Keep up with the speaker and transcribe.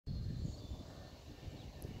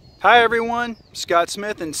Hi everyone, Scott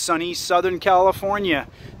Smith in sunny Southern California.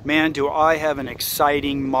 Man, do I have an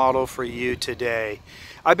exciting model for you today.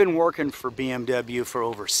 I've been working for BMW for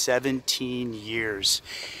over 17 years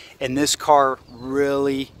and this car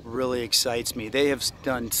really excites me. They have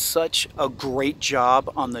done such a great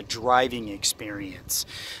job on the driving experience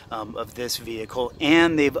of this vehicle,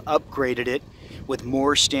 and they've upgraded it with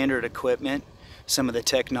more standard equipment. Some of the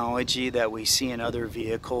technology that we see in other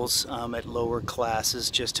vehicles at lower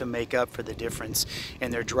classes, just to make up for the difference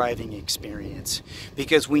in their driving experience.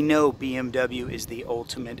 Because we know BMW is the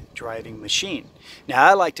ultimate driving machine. Now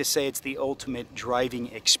I like to say it's the ultimate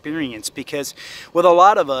driving experience because with a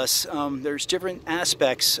lot of us, there's different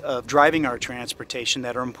aspects of driving our transportation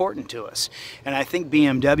that are important to us. And I think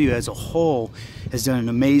BMW as a whole has done an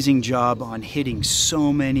amazing job on hitting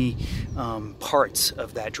so many parts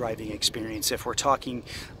of that driving experience. If we're talking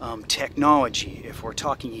technology, if we're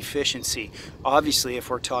talking efficiency, obviously if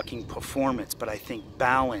we're talking performance, but I think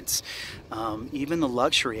balance, even the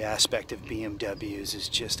luxury aspect of BMWs is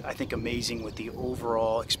just, I think, amazing with the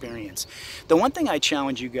overall experience. The one thing I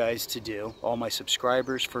challenge you guys to do, all my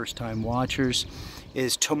subscribers, first-time watchers,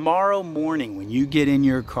 is tomorrow morning when you get in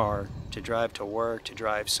your car to drive to work, to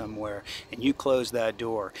drive somewhere, and you close that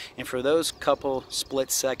door, and for those couple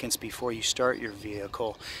split seconds before you start your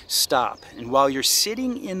vehicle, stop. And while you're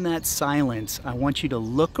sitting in that silence, I want you to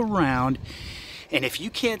look around, and if you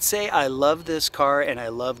can't say, I love this car and I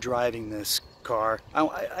love driving this car,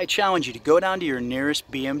 I challenge you to go down to your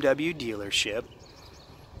nearest BMW dealership,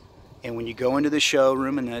 and when you go into the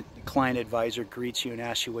showroom and the client advisor greets you and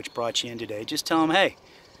asks you what brought you in today, just tell them, hey,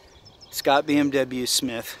 Scott BMW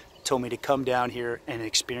Smith told me to come down here and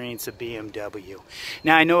experience a BMW.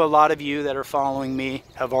 Now I know a lot of you that are following me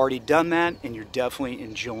have already done that, and you're definitely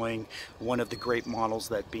enjoying one of the great models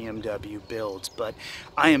that BMW builds, but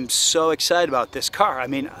I am so excited about this car. I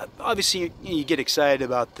mean, obviously you get excited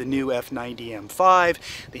about the new F90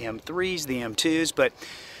 M5, the M3s, the M2s, but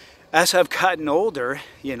as I've gotten older,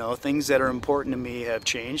 you know, things that are important to me have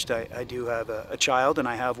changed. I do have a child, and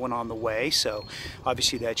I have one on the way, so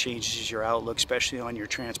obviously that changes your outlook, especially on your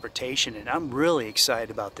transportation, and I'm really excited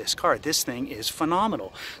about this car. This thing is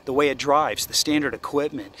phenomenal. The way it drives, the standard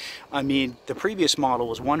equipment. I mean, the previous model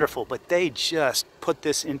was wonderful, but they just put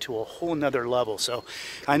this into a whole nother level. So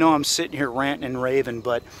I know I'm sitting here ranting and raving,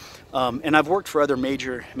 but and I've worked for other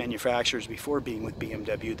major manufacturers before being with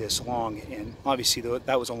BMW this long, and obviously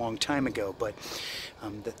that was a long time ago, but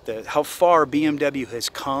how far BMW has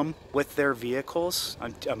come with their vehicles,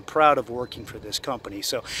 I'm proud of working for this company.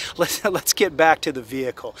 So let's get back to the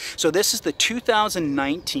vehicle. So this is the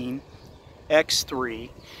 2019 X3,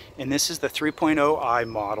 and this is the 3.0i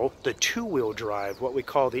model, the two-wheel drive, what we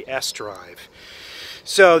call the sDrive.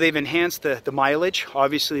 So they've enhanced the mileage.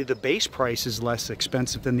 Obviously the base price is less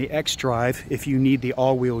expensive than the xDrive if you need the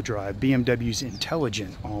all-wheel drive, BMW's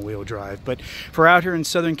intelligent all-wheel drive. But for out here in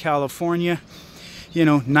Southern California, you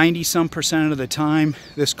know, 90-some% of the time,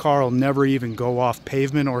 this car will never even go off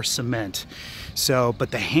pavement or cement. So, but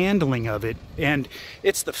the handling of it, and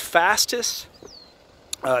it's the fastest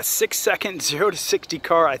 6-second 0 to 60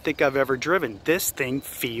 car I think I've ever driven. This thing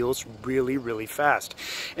feels really fast,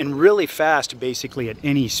 and really fast basically at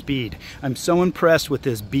any speed. I'm so impressed with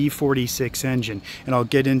this B46 engine, and I'll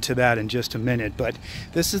get into that in just a minute. But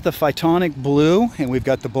this is the Phytonic blue, and we've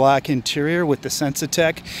got the black interior with the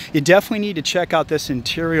Sensitech. You definitely need to check out this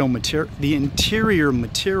interior material,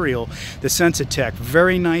 the Sensitech.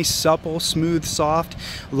 Very nice, supple, smooth, soft.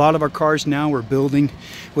 A lot of our cars now we're building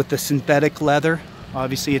with the synthetic leather.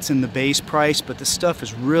 Obviously it's in the base price, but the stuff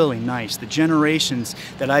is really nice. The generations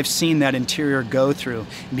that I've seen that interior go through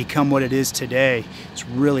and become what it is today, it's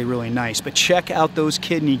really nice. But check out those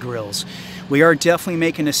kidney grills. We are definitely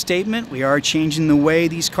making a statement. We are changing the way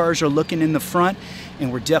these cars are looking in the front,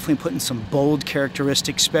 and we're definitely putting some bold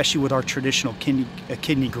characteristics, especially with our traditional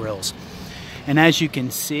kidney grills. And as you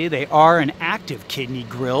can see, they are an active kidney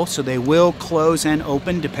grill, so they will close and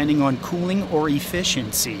open depending on cooling or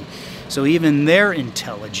efficiency. So even they're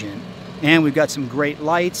intelligent. And we've got some great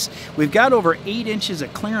lights. We've got over 8 inches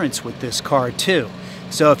of clearance with this car too.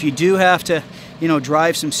 So if you do have to, you know,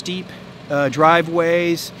 drive some steep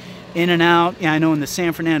driveways, in and out. Yeah, I know in the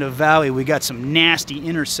San Fernando Valley we got some nasty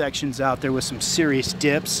intersections out there with some serious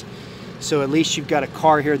dips. So at least you've got a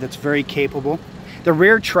car here that's very capable. The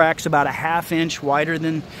rear track's about a ½ inch wider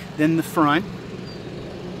than the front.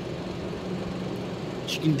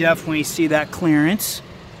 You can definitely see that clearance.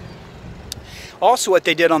 Also, what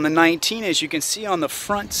they did on the 19 is you can see on the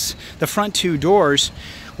front 2 doors,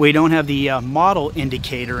 we don't have the model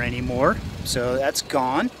indicator anymore. So that's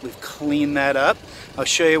gone. We've cleaned that up. I'll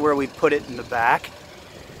show you where we put it in the back.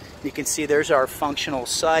 You can see there's our functional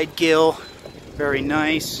side gill, very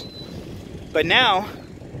nice. But now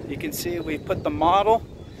you can see we've put the model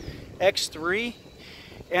X3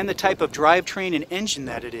 and the type of drivetrain and engine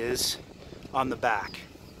that it is on the back.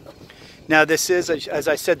 Now this is, as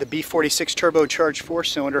I said, the B46 turbocharged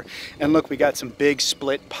 4-cylinder, and look, we got some big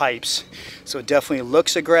split pipes. So it definitely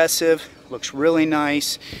looks aggressive, looks really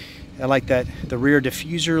nice. I like that the rear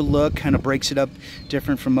diffuser look, kind of breaks it up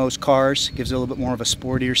different from most cars, gives it a little bit more of a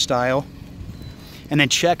sportier style. And then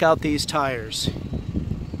check out these tires.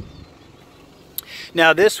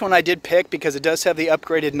 Now this one I did pick because it does have the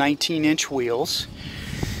upgraded 19-inch wheels.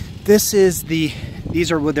 They're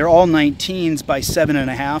all 19s by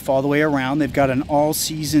 7.5 all the way around. They've got an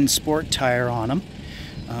all-season sport tire on them.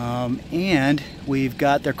 And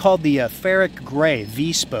they're called the Ferric Gray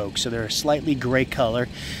V-Spoke, so they're a slightly gray color.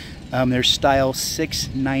 They're style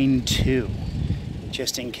 692,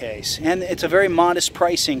 just in case. And it's a very modest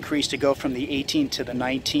price increase to go from the 18 to the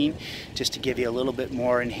 19, just to give you a little bit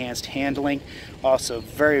more enhanced handling. Also,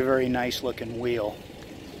 very, very nice looking wheel.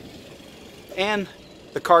 And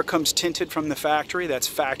the car comes tinted from the factory. That's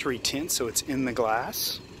factory tint, so it's in the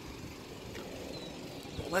glass.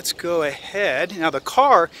 Let's go ahead. Now the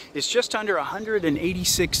car is just under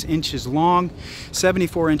 186 inches long,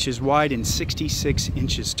 74 inches wide, and 66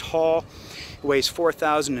 inches tall. It weighs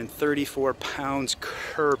 4,034 pounds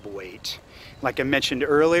curb weight. Like I mentioned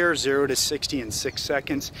earlier, 0 to 60 in 6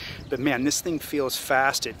 seconds. But man, this thing feels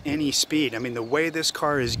fast at any speed. I mean, the way this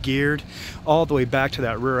car is geared, all the way back to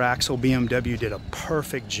that rear axle, BMW did a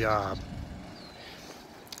perfect job.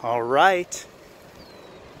 All right.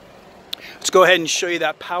 Let's go ahead and show you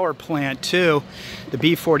that power plant too. The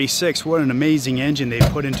B46, what an amazing engine they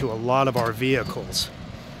put into a lot of our vehicles.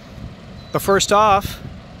 But first off,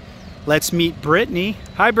 let's meet Brittany.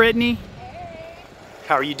 Hi, Brittany. Hey.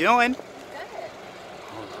 How are you doing?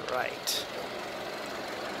 Right.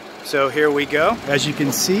 So here we go. As you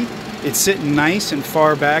can see, it's sitting nice and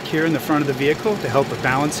far back here in the front of the vehicle to help with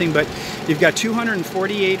balancing, but you've got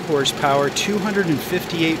 248 horsepower,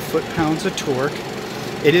 258 foot-pounds of torque.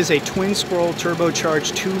 It is a twin scroll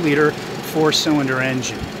turbocharged 2-liter 4-cylinder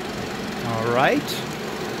engine. All right.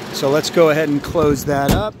 So let's go ahead and close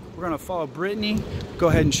that up. We're going to follow Brittany. Go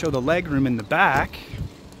ahead and show the legroom in the back.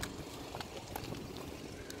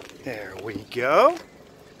 There we go.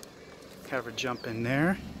 Have her jump in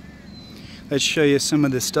there. Let's show you some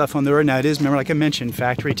of the stuff on the road. Now it is, remember, like I mentioned,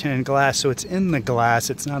 factory tinted glass, so it's in the glass.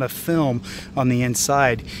 It's not a film on the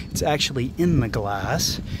inside. It's actually in the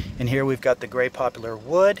glass. And here we've got the gray popular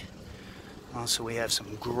wood. Also, we have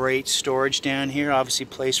some great storage down here. Obviously,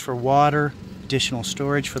 place for water, additional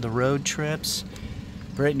storage for the road trips.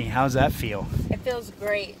 Brittany, how's that feel? It feels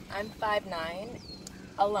great. I'm 5'9",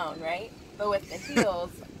 alone, right? But with the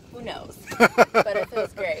heels, who knows? But it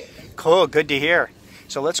feels great. Cool, good to hear.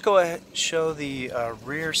 So let's go ahead and show the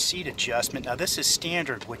rear seat adjustment. Now this is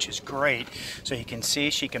standard, which is great. So you can see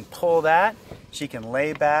she can pull that, she can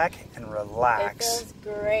lay back and relax. It feels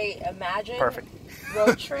great. Imagine perfect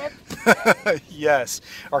road trip. Yes,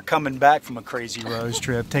 or coming back from a crazy road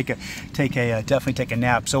trip. Definitely take a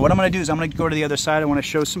nap. So what I'm going to do is I'm going to go to the other side. I want to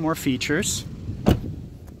show some more features.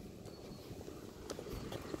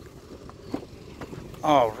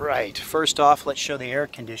 All right, first off, let's show the air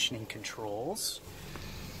conditioning controls.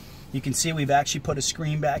 You can see we've actually put a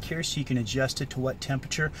screen back here so you can adjust it to what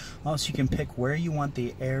temperature. Also, you can pick where you want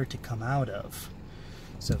the air to come out of.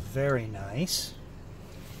 So very nice.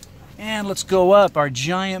 And let's go up. Our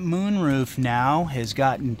giant moonroof now has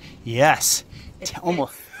gotten, yes,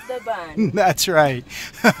 almost the bun. That's right.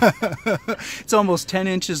 It's almost 10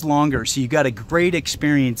 inches longer, so you've got a great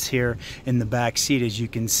experience here in the back seat, as you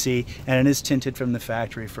can see, and it is tinted from the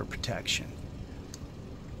factory for protection.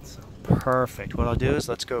 So perfect. What I'll do is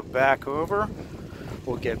let's go back over.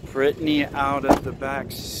 We'll get Brittany out of the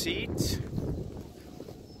back seat.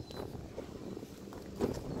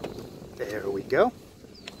 There we go.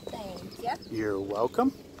 Thank you. You're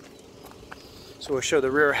welcome. So we'll show the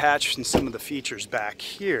rear hatch and some of the features back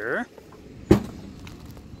here.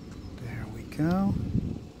 There we go.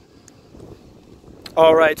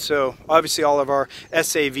 All right, so obviously all of our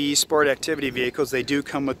SAV sport activity vehicles, they do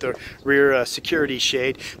come with the rear security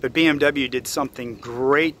shade, but BMW did something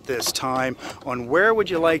great this time on where would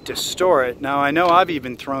you like to store it. Now I know I've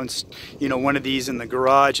even thrown, one of these in the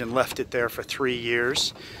garage and left it there for 3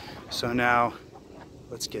 years. So now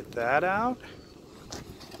let's get that out.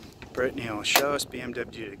 Brittany will show us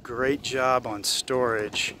BMW did a great job on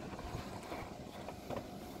storage.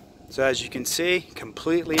 So as you can see,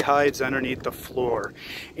 completely hides underneath the floor.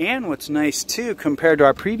 And what's nice too, compared to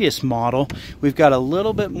our previous model, we've got a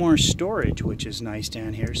little bit more storage, which is nice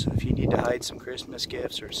down here. So if you need to hide some Christmas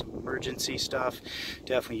gifts or some emergency stuff,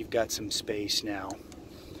 definitely you've got some space now.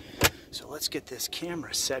 So let's get this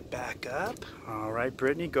camera set back up. All right,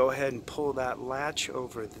 Brittany, go ahead and pull that latch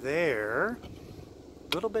over there.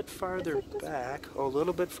 A little bit farther back. Oh, a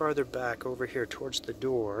little bit farther back over here towards the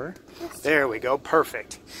door. There we go,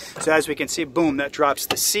 perfect. So as we can see, boom, that drops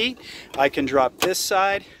the seat. I can drop this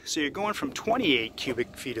side. So you're going from 28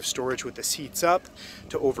 cubic feet of storage with the seats up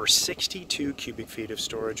to over 62 cubic feet of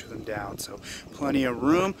storage with them down. So plenty of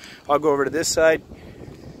room. I'll go over to this side.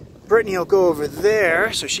 Brittany will go over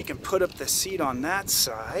there so she can put up the seat on that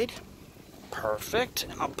side. Perfect.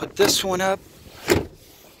 And I'll put this one up.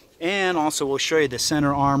 And also we'll show you the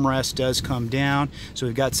center armrest does come down. So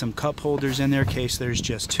we've got some cup holders in there in case there's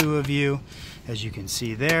just two of you, as you can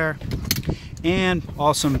see there. And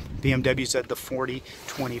also BMW's at the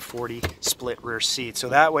 40-20-40 split rear seat. So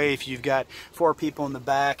that way if you've got 4 people in the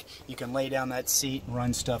back, you can lay down that seat and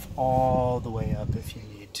run stuff all the way up if you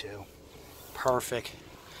need to. Perfect.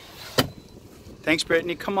 Thanks,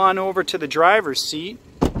 Brittany. Come on over to the driver's seat.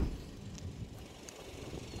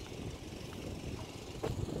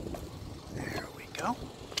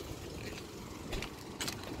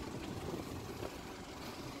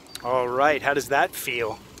 All right, how does that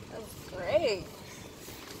feel? That's great.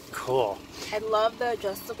 Cool. I love the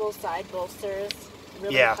adjustable side bolsters.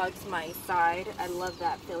 Really hugs my side. I love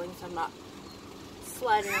that feeling, so I'm not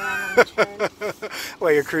sliding around on the turn.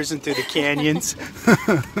 While you're cruising through the canyons.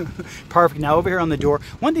 Perfect. Now over here on the door,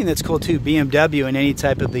 one thing that's cool too, BMW in any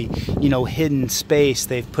type of the, hidden space,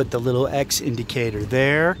 they've put the little X indicator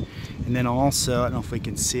there. And then also, I don't know if we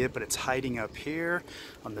can see it, but it's hiding up here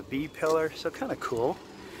on the B pillar. So kind of cool.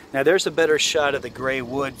 Now there's a better shot of the gray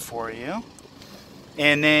wood for you.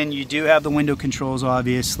 And then you do have the window controls,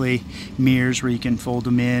 obviously, mirrors where you can fold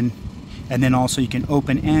them in. And then also you can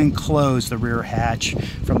open and close the rear hatch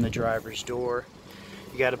from the driver's door.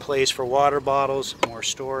 You got a place for water bottles, more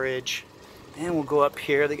storage. And we'll go up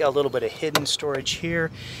here. They got a little bit of hidden storage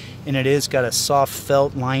here. And it is got a soft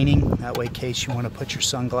felt lining. That way in case you want to put your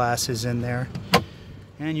sunglasses in there.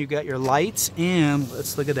 And you got your lights, and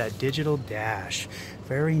let's look at that digital dash.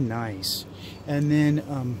 Very nice. And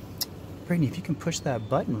then, Brittany, if you can push that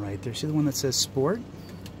button right there, see the one that says Sport?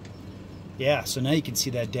 Yeah, so now you can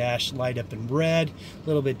see that dash light up in red, a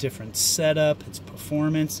little bit different setup, it's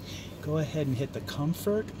performance. Go ahead and hit the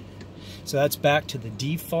Comfort. So that's back to the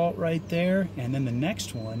default right there, and then the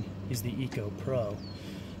next one is the Eco Pro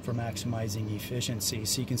for maximizing efficiency.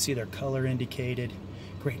 So you can see their color indicated.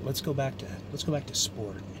 Great, let's go back to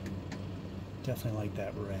Sport. Definitely like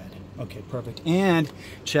that red. Okay, perfect. And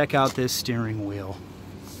check out this steering wheel.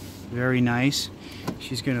 Very nice.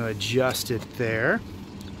 She's going to adjust it there.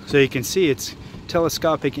 So you can see it's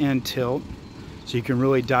telescopic and tilt. So you can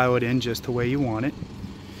really dial it in just the way you want it.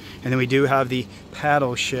 And then we do have the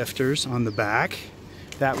paddle shifters on the back.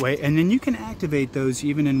 That way, and then you can activate those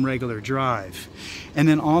even in regular drive. And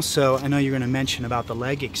then also, I know you're going to mention about the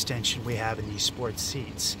leg extension we have in these sports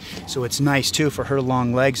seats. So it's nice too for her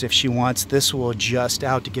long legs if she wants. This will adjust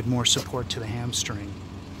out to give more support to the hamstring.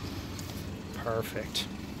 Perfect.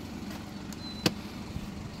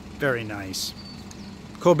 Very nice.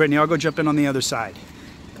 Cool, Brittany, I'll go jump in on the other side.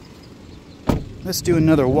 Let's do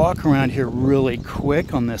another walk around here really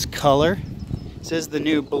quick on this color. This is the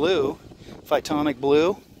new blue. Phytonic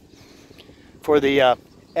blue for the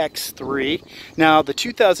X3. Now the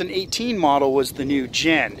 2018 model was the new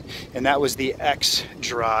gen, and that was the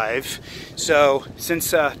sDrive. So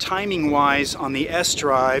since timing wise on the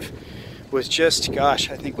sDrive was just,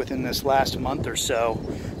 gosh, I think within this last month or so,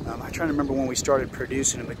 I'm trying to remember when we started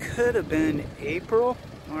producing them. It could have been April,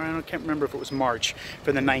 or I can't remember if it was March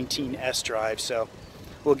for the 19 sDrive. So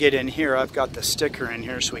we'll get in here. I've got the sticker in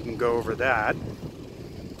here so we can go over that.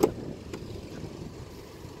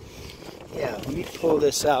 Yeah, let me pull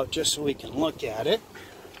this out just so we can look at it.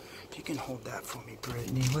 If you can hold that for me,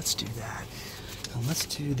 Brittany, let's do that. And let's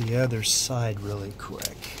do the other side really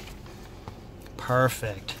quick.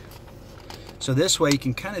 Perfect. So this way you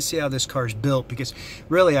can kind of see how this car is built, because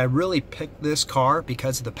really I picked this car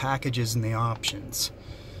because of the packages and the options.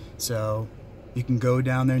 So you can go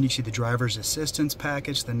down there and you see the driver's assistance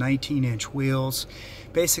package, the 19-inch wheels.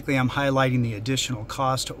 Basically, I'm highlighting the additional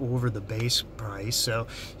cost over the base price. So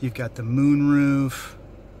you've got the moonroof,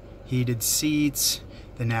 heated seats,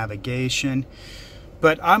 the navigation.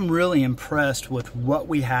 But I'm really impressed with what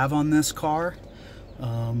we have on this car.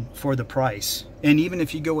 for the price. And even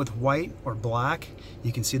if you go with white or black,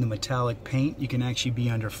 you can see the metallic paint, you can actually be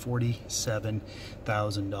under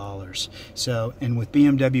 $47,000. So, and with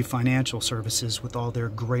BMW Financial Services, with all their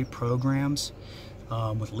great programs,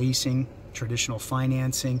 with leasing, traditional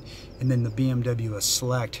financing, and then the BMW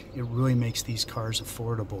Select, it really makes these cars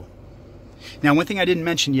affordable. Now, one thing I didn't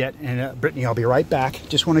mention yet, and Brittany, I'll be right back.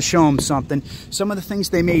 Just want to show them something. Some of the things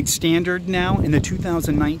they made standard now in the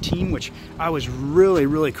 2019, which I was really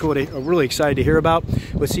excited to hear about.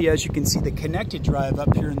 But see, as you can see, the connected drive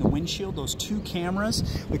up here in the windshield, those two cameras,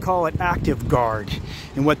 we call it Active Guard.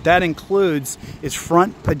 And what that includes is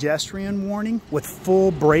front pedestrian warning with full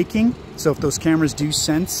braking. So if those cameras do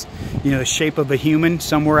sense, you know, the shape of a human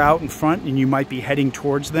somewhere out in front and you might be heading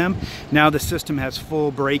towards them, now the system has full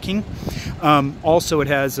braking. Also, it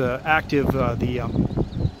has active the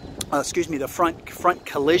front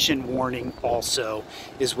collision warning also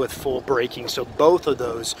is with full braking. So both of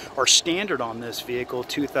those are standard on this vehicle,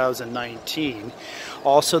 2019.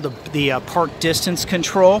 Also, the park distance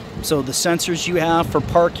control. So the sensors you have for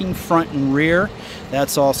parking front and rear,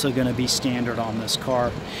 that's also going to be standard on this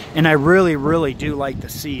car. And I really do like the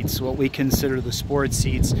seats, what we consider the sport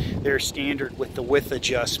seats. They're standard with the width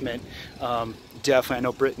adjustment. Definitely, I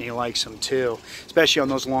know Brittany likes them too, especially on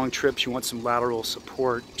those long trips. You want some lateral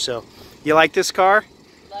support. So, you like this car?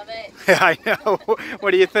 Love it. I know. What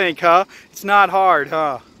do you think, huh? It's not hard,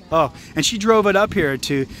 huh? No. Oh, and she drove it up here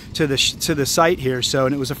to the site here. So,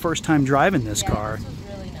 and it was the first time driving this car. This was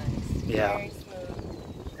really nice. Yeah. Very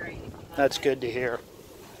smooth. Great. That's good to hear.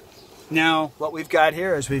 Now, what we've got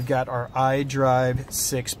here is we've got our iDrive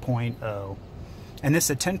 6.0. And this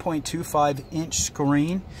is a 10.25-inch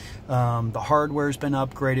screen. The hardware's been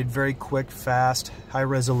upgraded, very quick, fast, high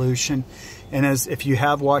resolution. And as if you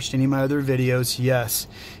have watched any of my other videos, yes,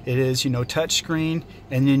 it is, you know, touch screen,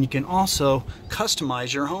 and then you can also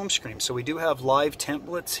customize your home screen. So we do have live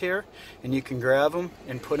templates here, and you can grab them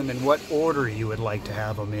and put them in what order you would like to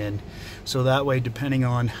have them in. So that way, depending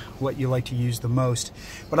on what you like to use the most.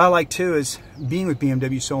 What I like too is being with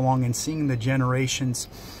BMW so long and seeing the generations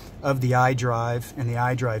of the iDrive and the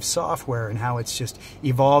iDrive software and how it's just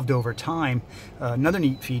evolved over time. Another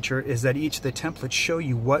neat feature is that each of the templates show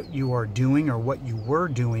you what you are doing or what you were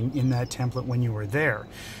doing in that template when you were there.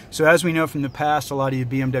 So as we know from the past, a lot of you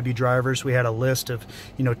BMW drivers, we had a list of,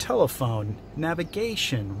 you know, telephone,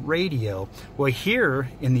 navigation, radio. Well,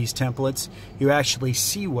 here in these templates, you actually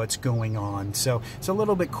see what's going on. So it's a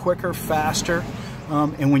little bit quicker, faster.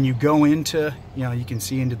 And when you go into, you know, you can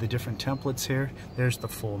see into the different templates here. There's the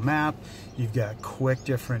full map. You've got quick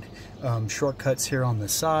different shortcuts here on the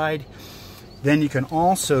side. Then you can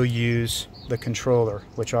also use the controller,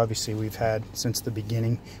 which obviously we've had since the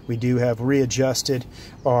beginning. We do have readjusted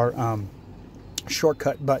our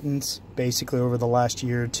shortcut buttons basically over the last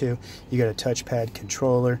year or two. You got a touchpad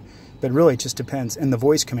controller, but really it just depends. And the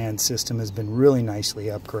voice command system has been really nicely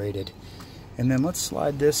upgraded. And then let's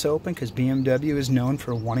slide this open because BMW is known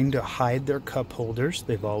for wanting to hide their cup holders.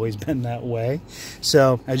 They've always been that way.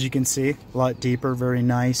 So as you can see, a lot deeper, very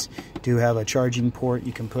nice. Do have a charging port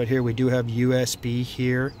you can put here. We do have USB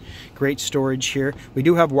here. Great storage here. We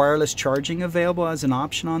do have wireless charging available as an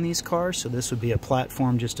option on these cars. So this would be a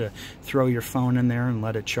platform just to throw your phone in there and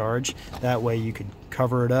let it charge. That way you could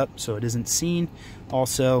cover it up so it isn't seen.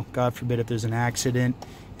 Also, God forbid if there's an accident,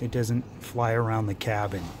 it doesn't fly around the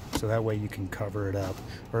cabin. So that way you can cover it up,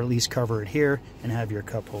 or at least cover it here and have your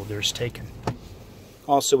cup holders taken.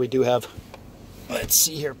 Also, we do have, let's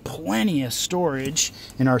see here, plenty of storage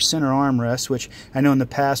in our center armrest, which I know in the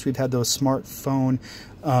past we've had those smartphone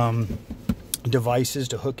devices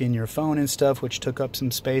to hook in your phone and stuff, which took up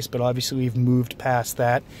some space, but obviously we've moved past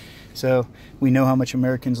that. So we know how much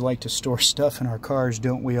Americans like to store stuff in our cars,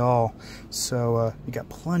 don't we all? So we got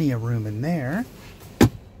plenty of room in there.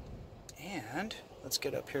 And let's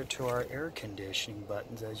get up here to our air conditioning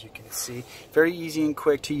buttons. As you can see, very easy and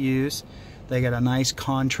quick to use. They got a nice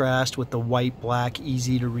contrast with the white, black,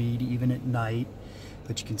 easy to read even at night.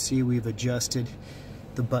 But you can see we've adjusted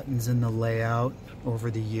the buttons in the layout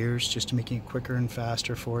over the years just to make it quicker and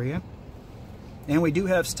faster for you. And we do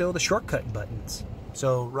have still the shortcut buttons.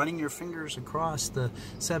 So running your fingers across the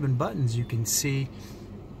 7 buttons, you can see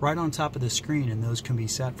right on top of the screen, and those can be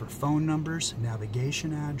set for phone numbers,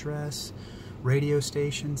 navigation address, radio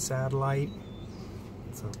station, satellite.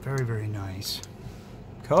 So very, very nice.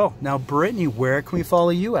 Cool. Now, Brittany, where can we follow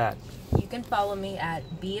you at? You can follow me at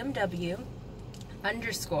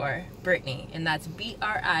BMW_Brittany, and that's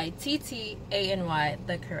BRITTANY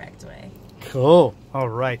the correct way. Cool. All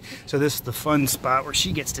right. So this is the fun spot where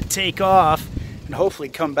she gets to take off and hopefully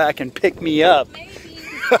come back and pick me up. Maybe.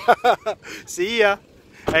 See ya.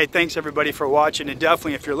 Hey, thanks everybody for watching, and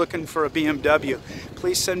definitely if you're looking for a BMW,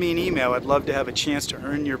 please send me an email. I'd love to have a chance to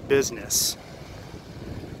earn your business.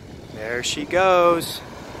 There she goes.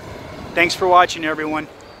 Thanks for watching, everyone.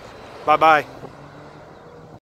 Bye-bye.